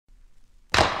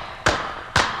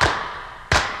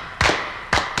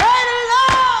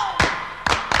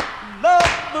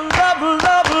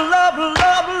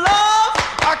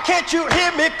can't you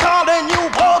hear me calling you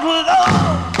for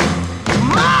love?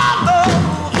 My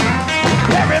love,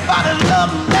 everybody love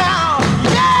now.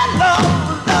 Yeah, love,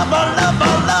 love, love,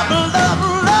 love, love,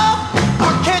 love.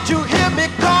 Or can't you hear me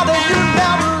calling you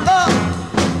now, love?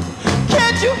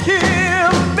 Can't you hear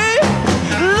me,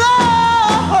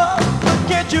 love?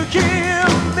 Can't you hear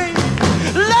me,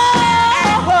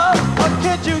 love? Or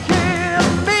can't you hear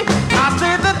me? I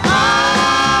say that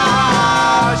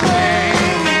I'll change.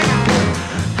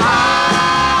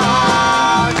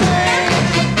 I'll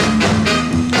change.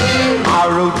 I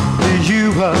wrote to you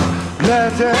a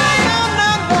letter,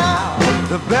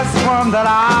 the best one that I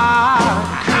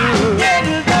could.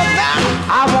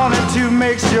 I wanted to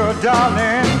make sure,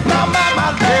 darling,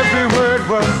 every word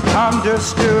was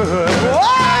understood.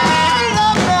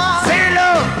 Say,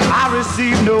 love, I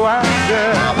received no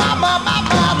answer,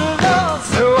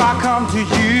 so I come to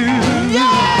you.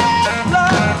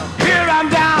 Here I'm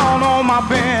down on my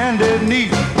bended knee,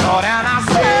 Lord, and I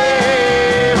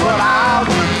say what I'll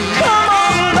do. Come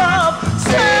on, love,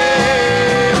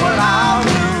 say what I'll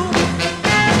do.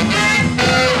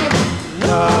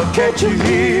 Love, can't you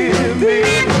hear me?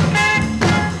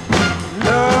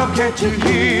 Love, can't you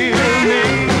hear me?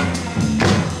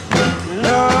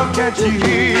 Love, can't you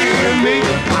hear me?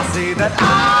 I say that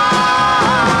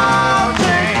I'll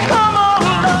change. Come on,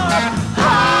 love,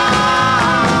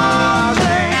 I'll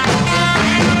change.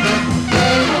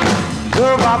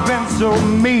 Love, I've been so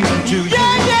mean to you.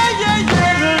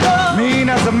 Love. Mean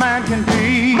as a man can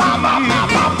be. Love,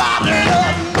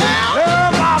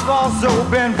 I've also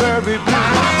been very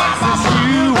blue since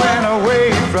you went away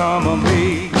from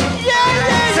me.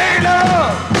 Say,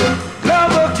 love,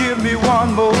 love will give me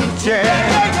one more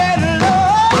chance.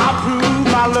 I'll prove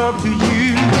my love to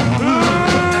you.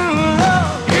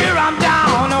 Here I'm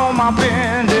down on my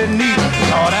bended knee,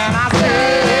 Lord, and I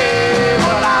say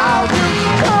what I'll do.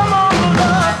 Come on,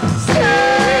 love,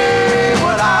 say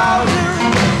what I'll do.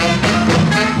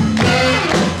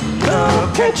 Love,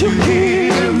 can't you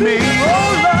hear me?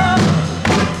 Oh, love,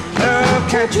 love,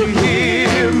 can't you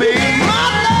hear me?